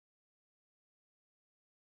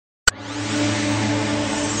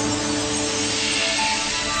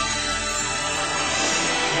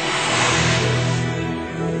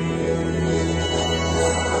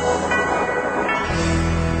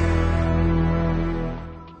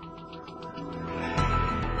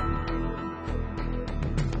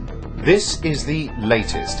This is the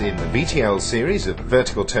latest in the VTL series of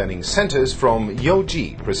vertical turning centers from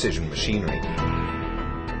Yoji Precision Machinery.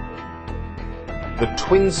 The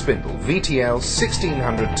twin spindle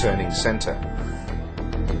VTL-1600 turning center.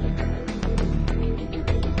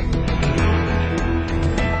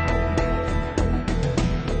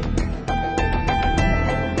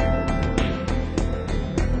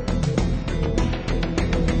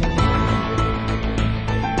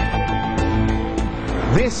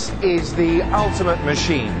 This is the ultimate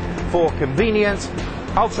machine for convenient,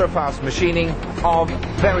 ultra-fast machining of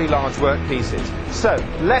very large workpieces. So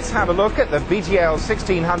let's have a look at the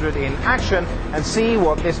VTL-1600 in action and see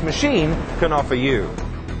what this machine can offer you.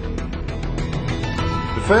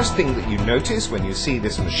 The first thing that you notice when you see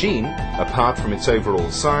this machine, apart from its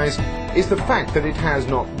overall size, is the fact that it has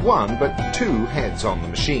not one but two heads on the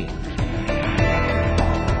machine.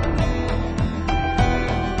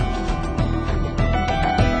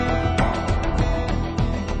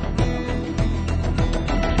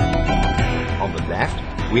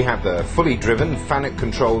 We have the fully driven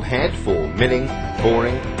FANUC-controlled head for milling,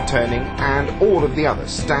 boring, turning and all of the other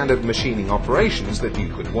standard machining operations that you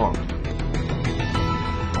could want.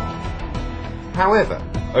 However,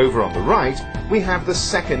 over on the right we have the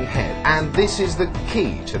second head, and this is the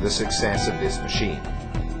key to the success of this machine.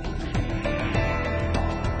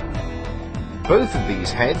 Both of these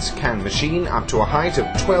heads can machine up to a height of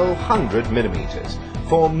 1200 millimeters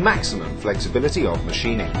for maximum flexibility of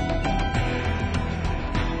machining.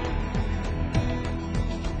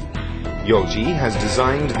 Yoji has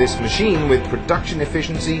designed this machine with production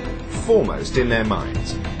efficiency foremost in their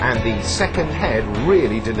minds, and the second head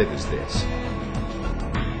really delivers this.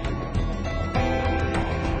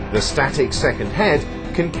 The static second head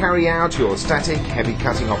can carry out your static heavy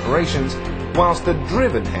cutting operations, whilst the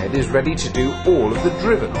driven head is ready to do all of the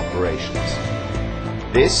driven operations.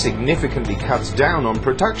 This significantly cuts down on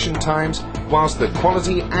production times, whilst the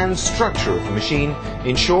quality and structure of the machine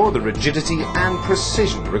ensure the rigidity and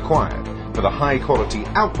precision required for the high quality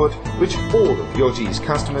output which all of Yoji's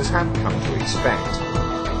customers have come to expect.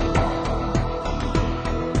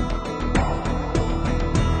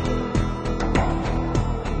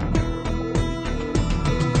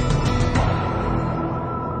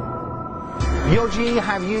 Yoji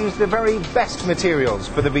have used the very best materials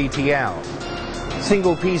for the VTL.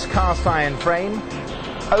 Single piece cast iron frame,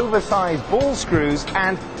 oversized ball screws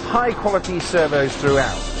and high quality servos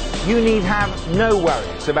throughout. You need have no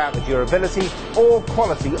worries about the durability or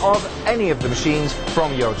quality of any of the machines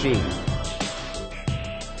from Yoji.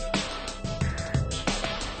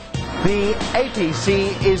 The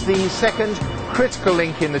APC is the second critical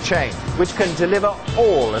link in the chain, which can deliver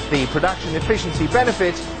all of the production efficiency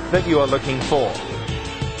benefits that you are looking for.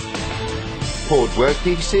 Poured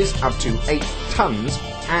workpieces up to 8 tons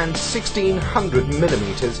and 1600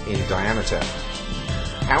 millimeters in diameter.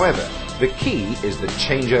 However, the key is the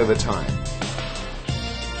changeover time.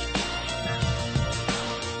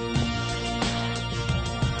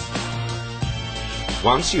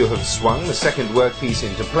 Once you have swung the second workpiece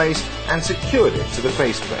into place and secured it to the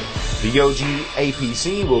faceplate, the Yoji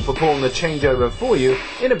APC will perform the changeover for you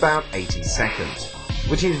in about 80 seconds,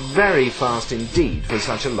 which is very fast indeed for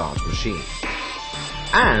such a large machine,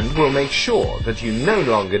 and will make sure that you no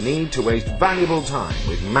longer need to waste valuable time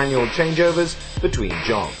with manual changeovers between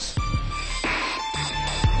jobs.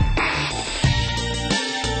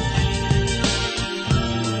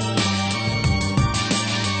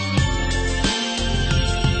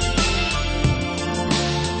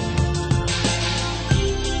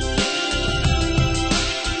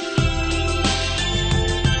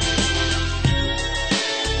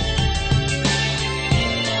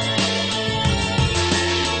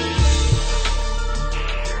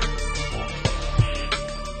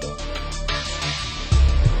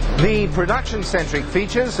 The production-centric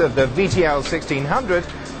features of the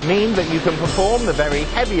VTL-1600 mean that you can perform the very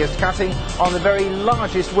heaviest cutting on the very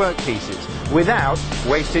largest workpieces without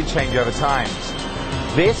wasted changeover times.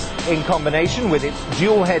 This, in combination with its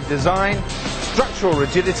dual-head design, structural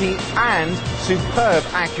rigidity and superb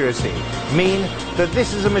accuracy, mean that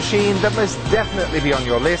this is a machine that must definitely be on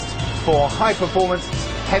your list for high-performance,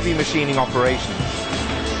 heavy machining operations.